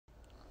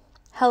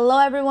Hello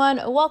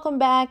everyone, welcome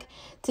back.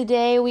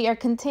 Today we are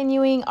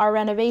continuing our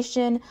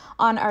renovation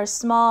on our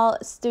small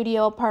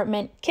studio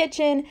apartment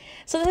kitchen.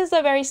 So this is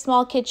a very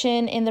small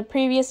kitchen. In the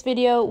previous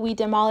video, we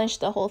demolished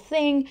the whole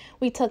thing.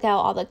 We took out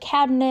all the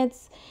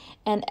cabinets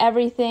and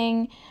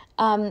everything.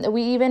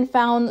 We even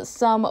found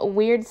some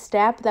weird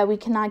step that we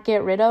cannot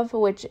get rid of,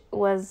 which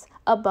was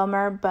a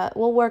bummer, but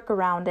we'll work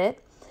around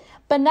it.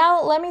 But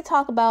now let me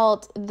talk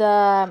about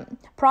the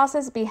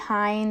process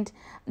behind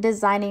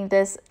designing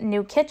this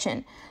new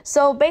kitchen.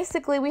 So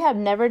basically we have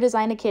never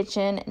designed a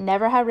kitchen,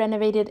 never have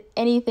renovated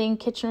anything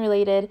kitchen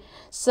related.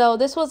 So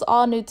this was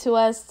all new to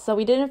us. So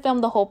we didn't film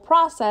the whole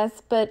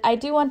process, but I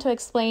do want to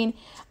explain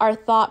our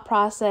thought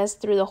process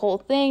through the whole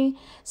thing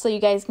so you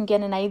guys can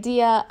get an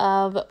idea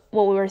of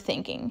what we were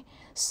thinking.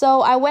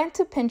 So I went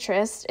to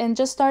Pinterest and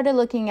just started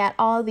looking at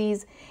all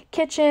these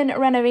kitchen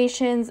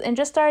renovations and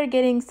just started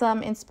getting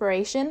some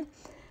inspiration.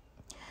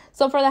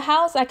 So for the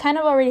house, I kind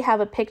of already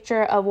have a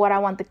picture of what I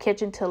want the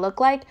kitchen to look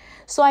like.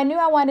 So I knew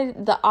I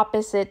wanted the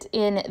opposite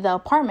in the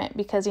apartment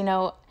because, you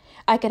know,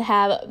 I could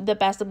have the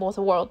best of both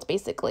worlds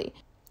basically.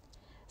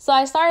 So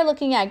I started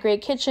looking at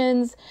great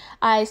kitchens.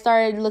 I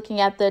started looking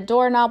at the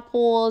doorknob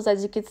pulls.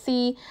 As you can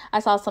see,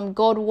 I saw some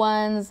gold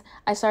ones.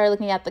 I started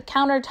looking at the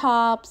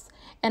countertops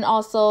and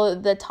also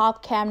the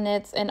top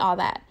cabinets and all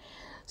that.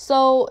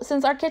 So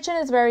since our kitchen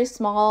is very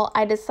small,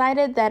 I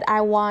decided that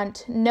I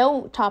want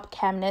no top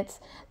cabinets,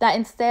 that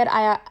instead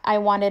I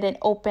wanted an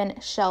open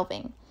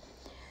shelving.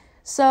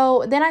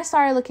 So then I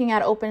started looking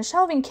at open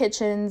shelving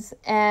kitchens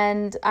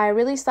and I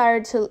really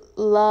started to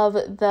love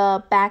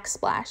the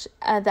backsplash,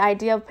 the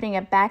idea of putting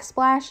a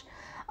backsplash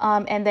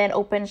and then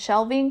open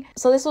shelving.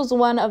 So this was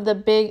one of the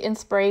big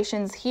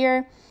inspirations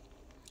here.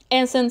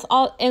 And since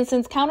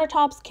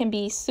countertops can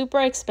be super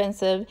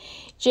expensive,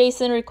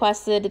 Jason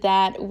requested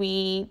that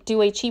we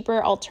do a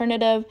cheaper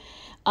alternative,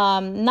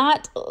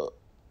 not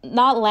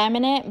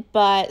laminate,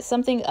 but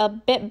something a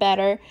bit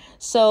better.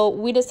 So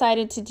we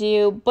decided to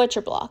do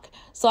butcher block.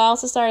 So I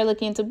also started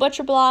looking into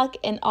butcher block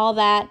and all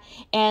that.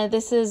 And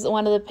this is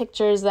one of the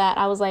pictures that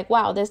I was like,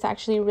 wow, this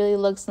actually really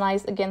looks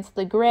nice against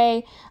the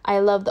gray. I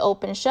love the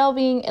open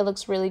shelving. It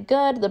looks really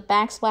good. The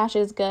backsplash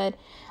is good.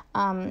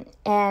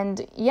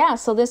 And yeah,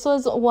 so this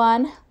was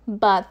one,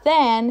 but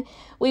then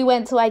we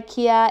went to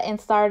IKEA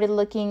and started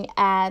looking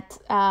at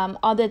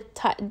all the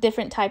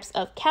different types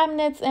of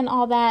cabinets and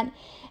all that.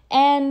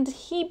 And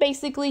he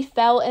basically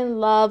fell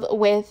in love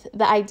with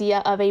the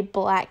idea of a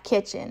black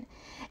kitchen.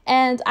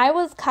 And I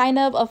was kind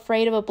of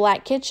afraid of a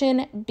black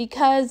kitchen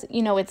because,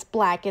 you know, it's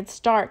black, it's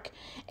dark,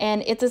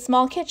 and it's a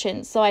small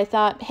kitchen. So I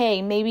thought,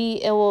 hey,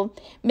 maybe it will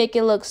make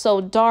it look so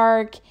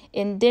dark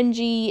and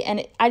dingy,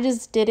 and I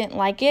just didn't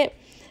like it.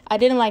 I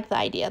didn't like the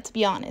idea, to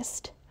be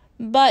honest.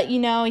 But, you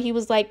know, he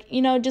was like,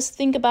 you know, just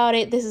think about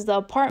it. This is the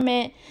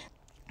apartment.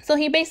 So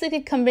he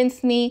basically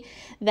convinced me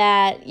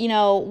that, you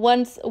know,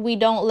 once we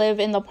don't live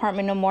in the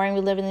apartment no more and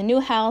we live in the new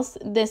house,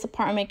 this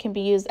apartment can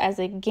be used as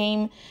a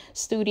game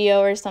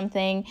studio or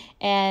something,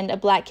 and a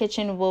black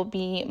kitchen will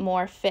be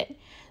more fit.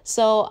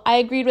 So I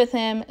agreed with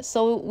him.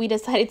 So we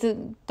decided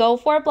to go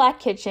for a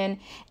black kitchen,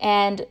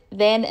 and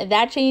then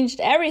that changed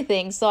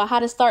everything. So I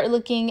had to start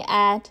looking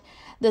at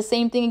the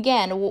same thing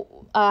again,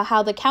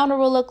 how the counter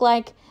will look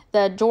like,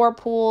 the drawer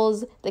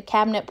pulls, the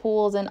cabinet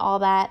pulls, and all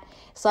that.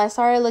 So I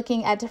started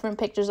looking at different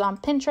pictures on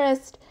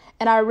Pinterest,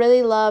 and I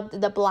really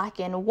loved the black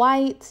and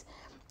white.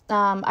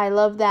 I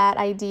love that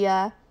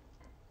idea.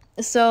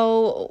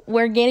 So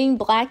we're getting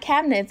black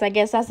cabinets. I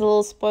guess that's a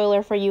little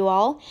spoiler for you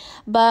all,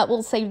 but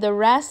we'll save the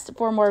rest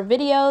for more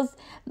videos.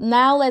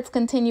 Now let's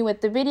continue with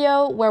the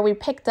video where we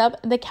picked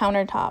up the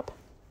countertop.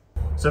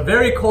 It's a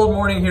very cold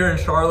morning here in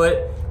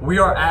Charlotte. We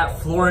are at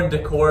Floor &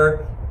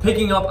 Decor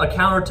picking up a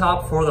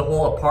countertop for the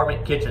whole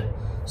apartment kitchen.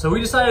 So we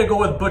decided to go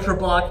with butcher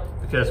block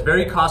because it's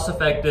very cost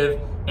effective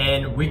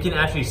and we can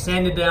actually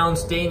sand it down,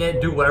 stain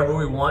it, do whatever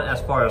we want as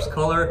far as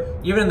color.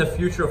 Even in the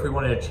future, if we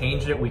wanted to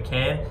change it, we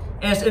can.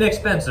 And it's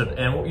inexpensive,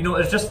 and you know,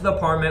 it's just the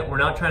apartment. We're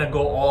not trying to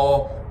go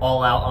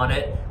all out on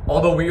it.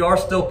 Although we are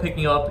still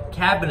picking up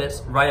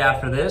cabinets right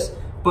after this.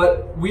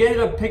 But we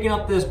ended up picking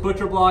up this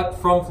butcher block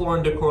from Floor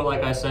 & Decor,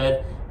 like I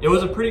said. It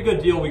was a pretty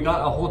good deal. We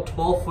got a whole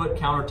 12-foot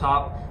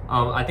countertop.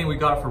 I think we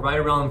got it for right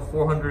around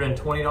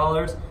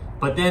 $420.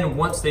 But then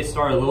once they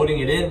started loading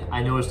it in,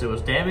 I noticed it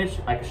was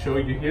damaged. I can show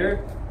you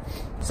here.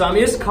 So I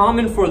mean, it's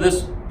common for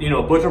this, you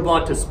know, butcher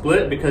block to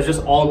split because it's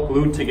just all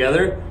glued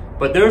together.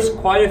 But there's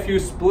quite a few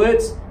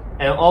splits,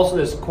 and also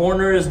this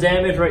corner is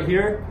damaged right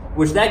here,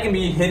 which that can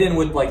be hidden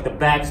with like the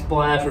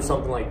backsplash or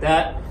something like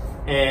that.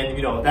 And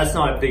you know, that's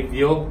not a big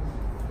deal.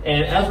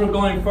 And as we're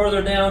going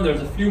further down,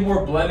 there's a few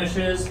more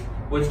blemishes,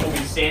 which will be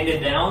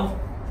sanded down.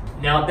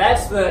 Now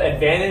that's the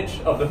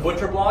advantage of the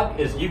butcher block,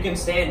 is you can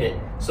sand it.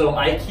 So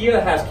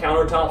IKEA has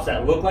countertops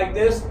that look like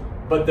this,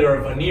 but they're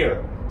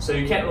veneer. So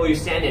you can't really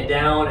sand it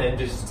down and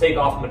just take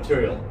off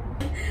material.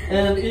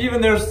 And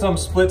even there's some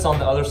splits on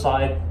the other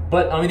side,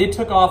 but I mean, they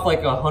took off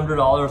like $100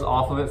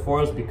 off of it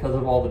for us because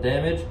of all the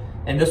damage.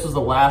 And this was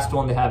the last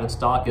one they have in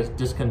stock, is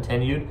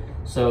discontinued.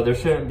 So there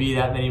shouldn't be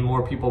that many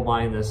more people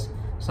buying this.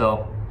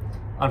 So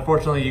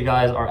unfortunately you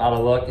guys are out of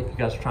luck if you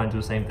guys are trying to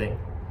do the same thing.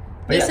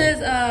 But this is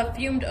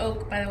fumed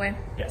oak, by the way.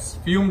 Yes,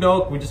 fumed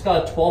oak. We just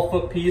got a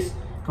 12-foot piece,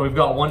 so we've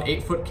got one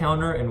 8-foot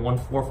counter and one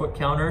 4-foot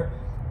counter.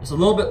 It's a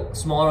little bit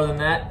smaller than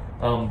that,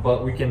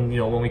 but we can,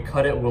 when we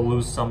cut it, we'll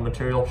lose some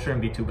material.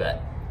 Shouldn't be too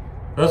bad.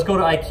 Let's go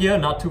to IKEA,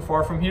 not too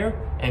far from here,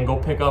 and go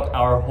pick up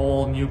our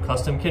whole new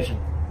custom kitchen.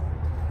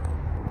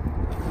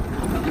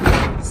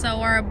 So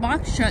our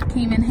box truck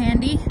came in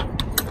handy.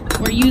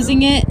 We're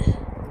using it.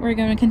 We're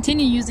going to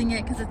continue using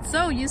it because it's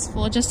so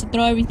useful just to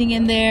throw everything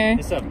in there.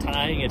 Instead of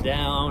tying it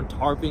down,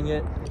 tarping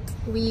it.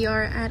 We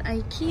are at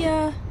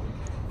IKEA,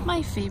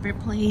 my favorite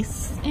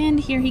place. And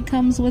here he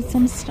comes with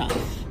some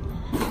stuff.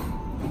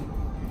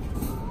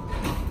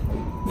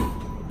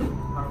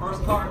 Our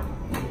first cart.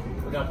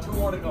 We got 2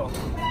 more to go.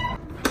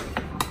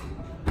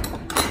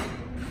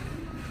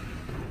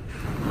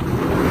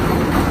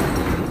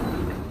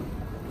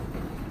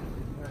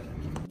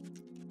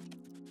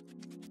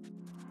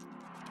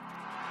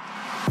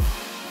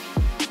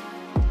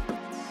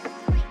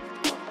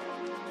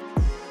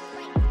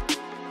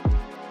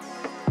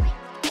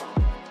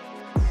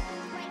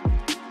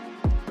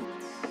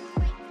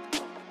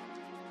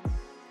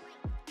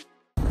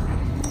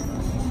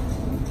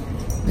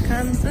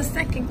 Comes the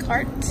second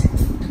cart.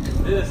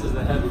 This is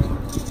the heavy one.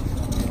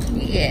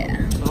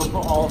 Yeah. So we'll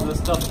put all of this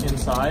stuff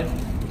inside.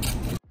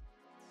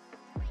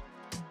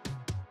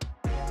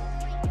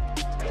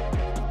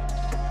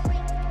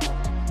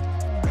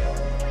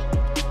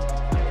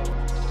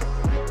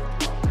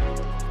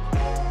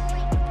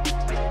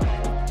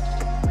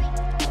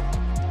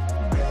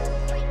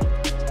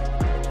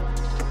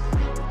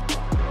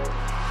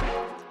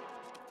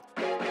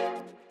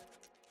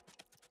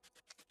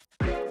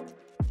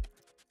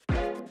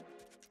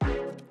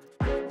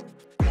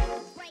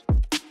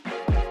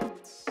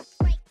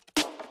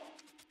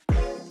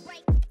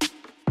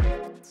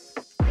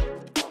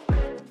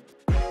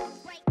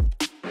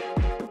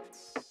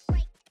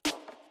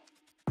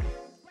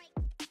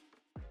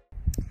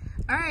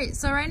 Alright,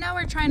 so right now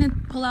we're trying to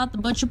pull out the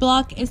butcher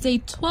block. It's a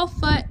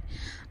 12-foot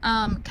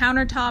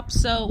countertop.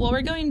 So what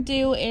we're going to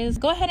do is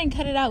go ahead and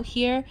cut it out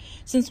here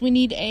since we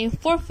need a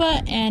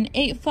 4-foot and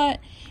 8-foot,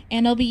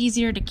 and it'll be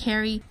easier to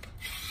carry.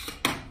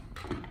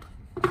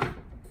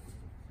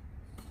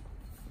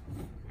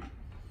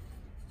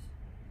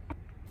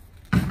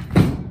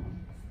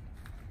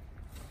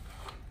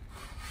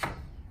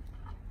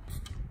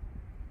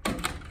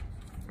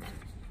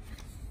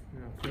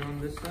 Put it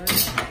on this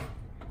side.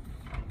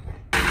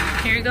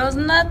 Here goes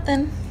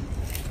nothing.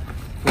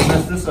 We'll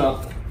mess this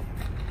up.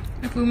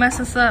 If we mess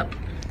this up,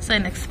 it's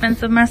an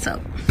expensive mess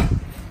up.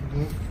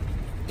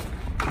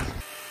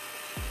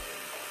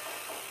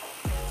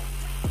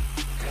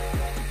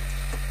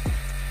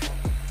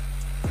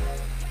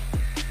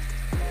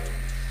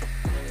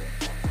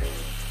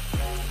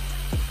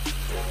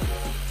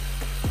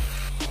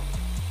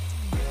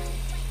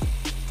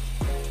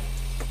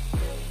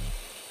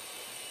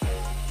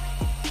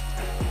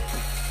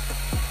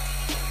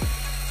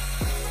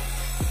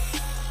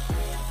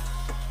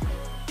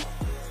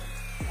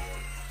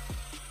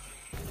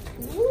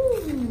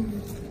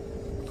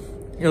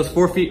 It was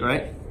 4 feet,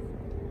 right?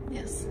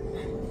 Yes.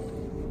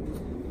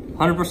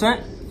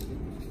 100%?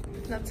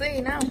 That's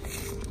it now.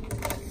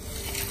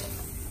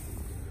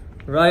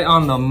 Right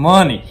on the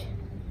money.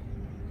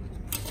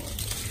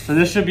 So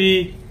this should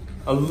be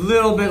a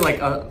little bit like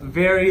a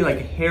very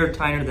like hair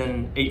tinier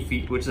than 8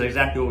 feet, which is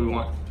exactly what we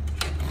want.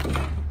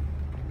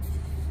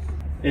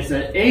 It's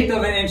an 1/8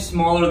 of an inch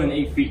smaller than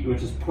 8 feet,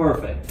 which is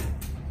perfect.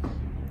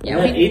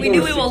 Yeah, we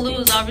knew we will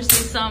lose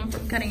obviously some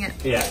from cutting it.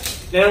 Yeah.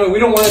 Anyway, we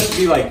don't want it to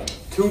be like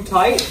too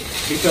tight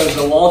because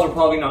the walls are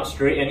probably not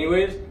straight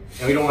anyways,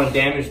 and we don't want to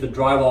damage the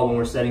drywall when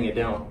we're setting it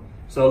down.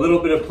 So a little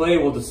bit of play,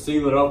 we'll just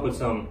seal it up with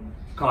some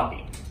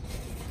caulking.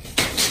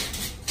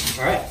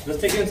 All right, let's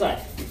take it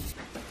inside.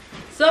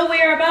 So we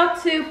are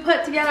about to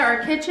put together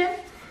our kitchen.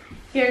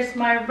 Here's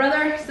my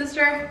brother,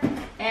 sister,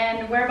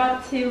 and we're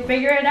about to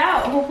figure it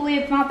out. Hopefully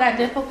it's not that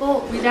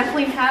difficult. We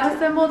definitely have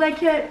assembled that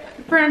kit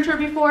furniture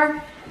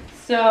before.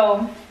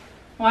 So,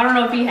 well, I don't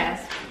know if he has,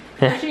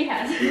 or she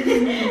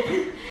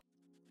has.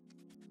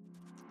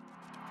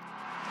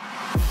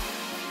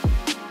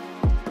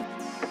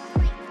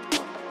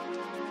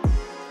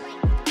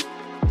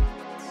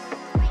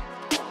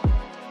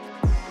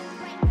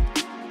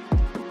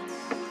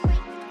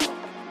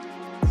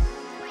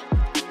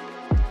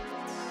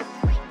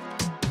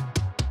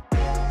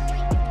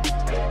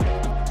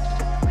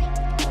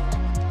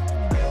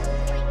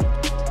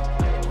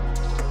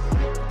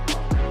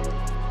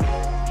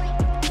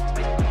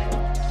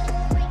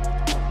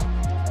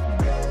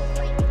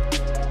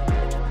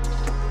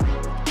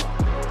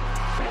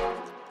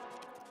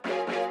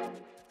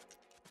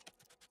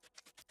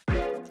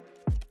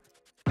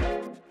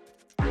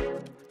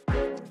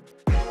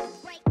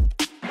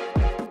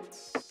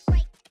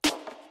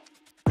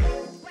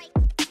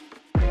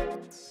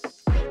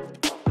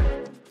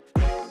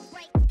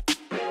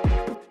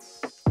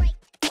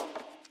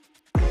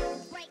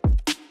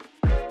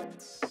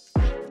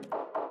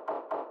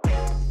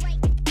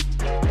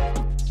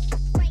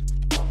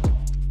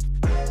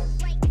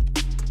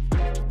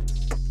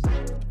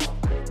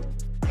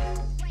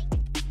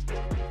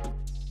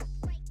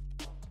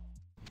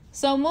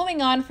 So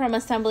moving on from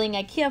assembling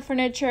IKEA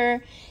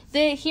furniture,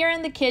 here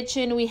in the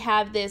kitchen we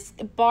have this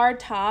bar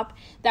top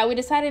that we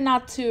decided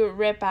not to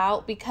rip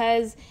out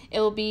because it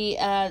will be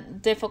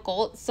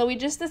difficult. So we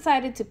just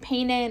decided to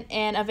paint it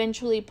and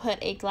eventually put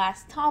a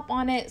glass top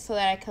on it so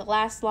that it could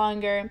last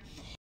longer.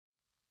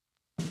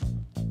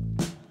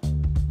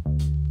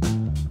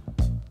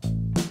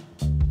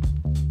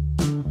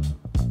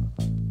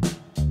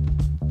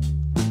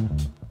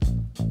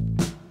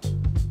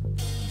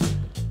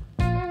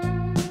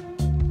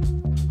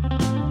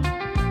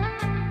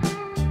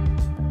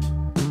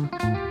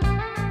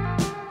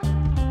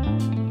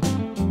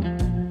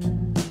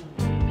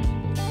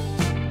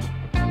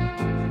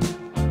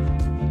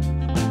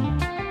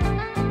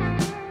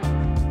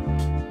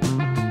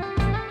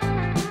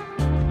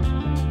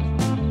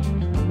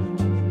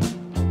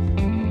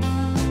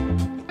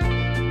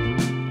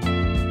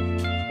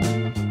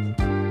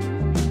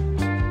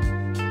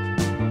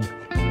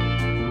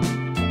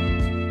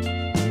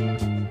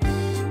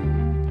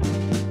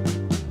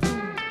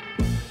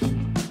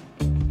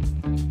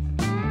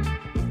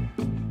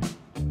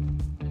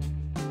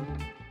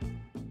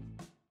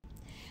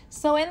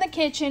 So in the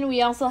kitchen,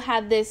 we also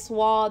had this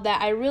wall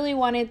that I really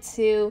wanted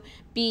to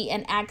be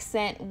an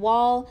accent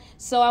wall.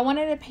 So I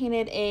wanted to paint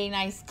it a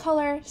nice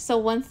color. So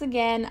once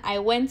again, I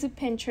went to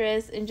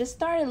Pinterest and just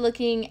started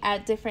looking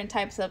at different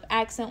types of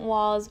accent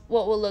walls,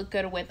 what will look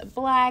good with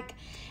black.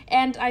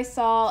 And I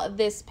saw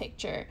this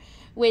picture,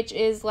 which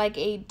is like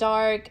a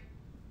dark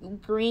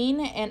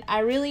green, and I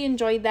really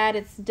enjoyed that.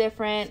 It's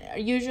different.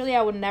 Usually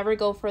I would never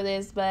go for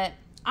this, but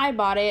I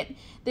bought it.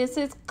 This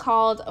is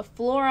called a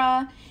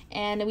Flora,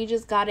 and we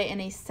just got it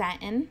in a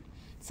satin.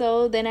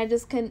 So then I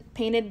just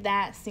painted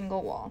that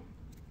single wall.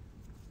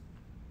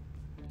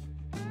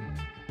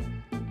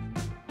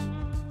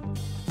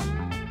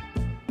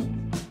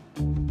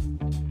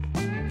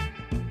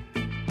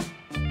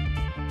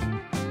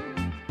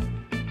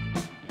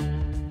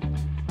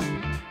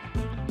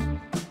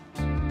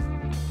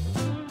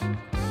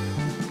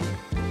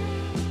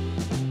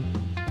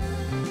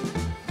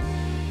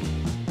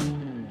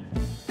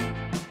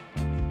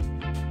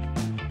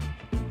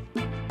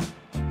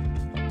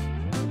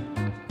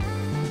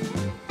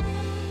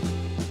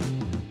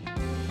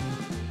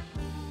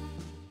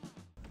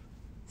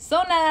 So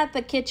now that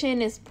the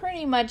kitchen is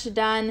pretty much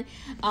done,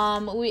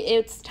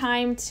 it's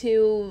time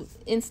to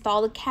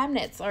install the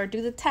cabinets or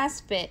do the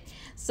test fit.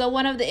 So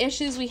one of the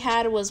issues we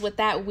had was with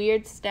that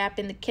weird step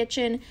in the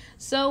kitchen.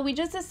 So we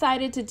just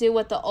decided to do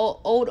what the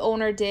old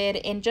owner did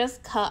and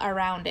just cut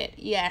around it.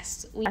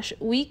 Yes,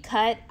 we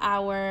cut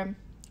our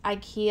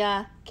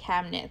IKEA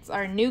cabinets,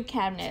 our new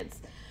cabinets.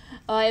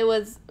 It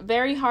was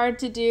very hard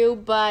to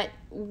do, but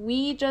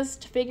we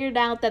just figured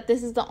out that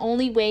this is the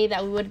only way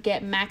that we would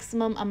get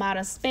maximum amount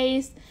of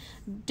space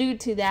due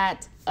to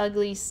that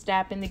ugly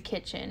step in the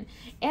kitchen.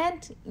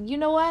 And you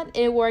know what?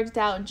 It worked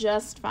out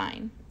just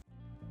fine.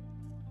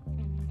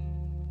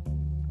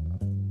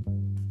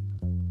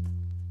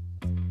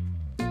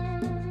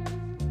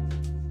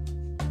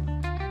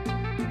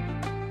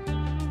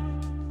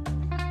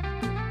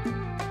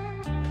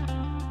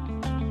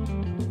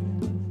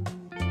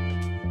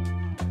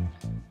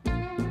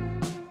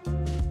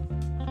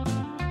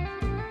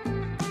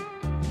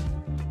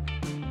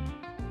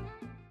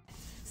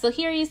 So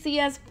here you see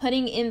us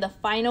putting in the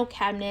final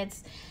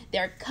cabinets.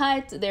 They're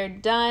cut, they're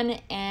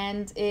done,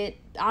 and it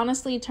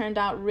honestly turned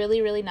out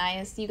really, really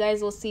nice. You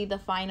guys will see the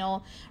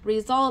final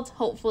result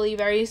hopefully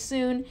very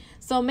soon.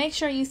 So make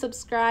sure you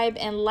subscribe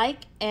and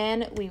like,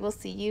 and we will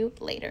see you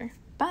later.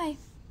 Bye.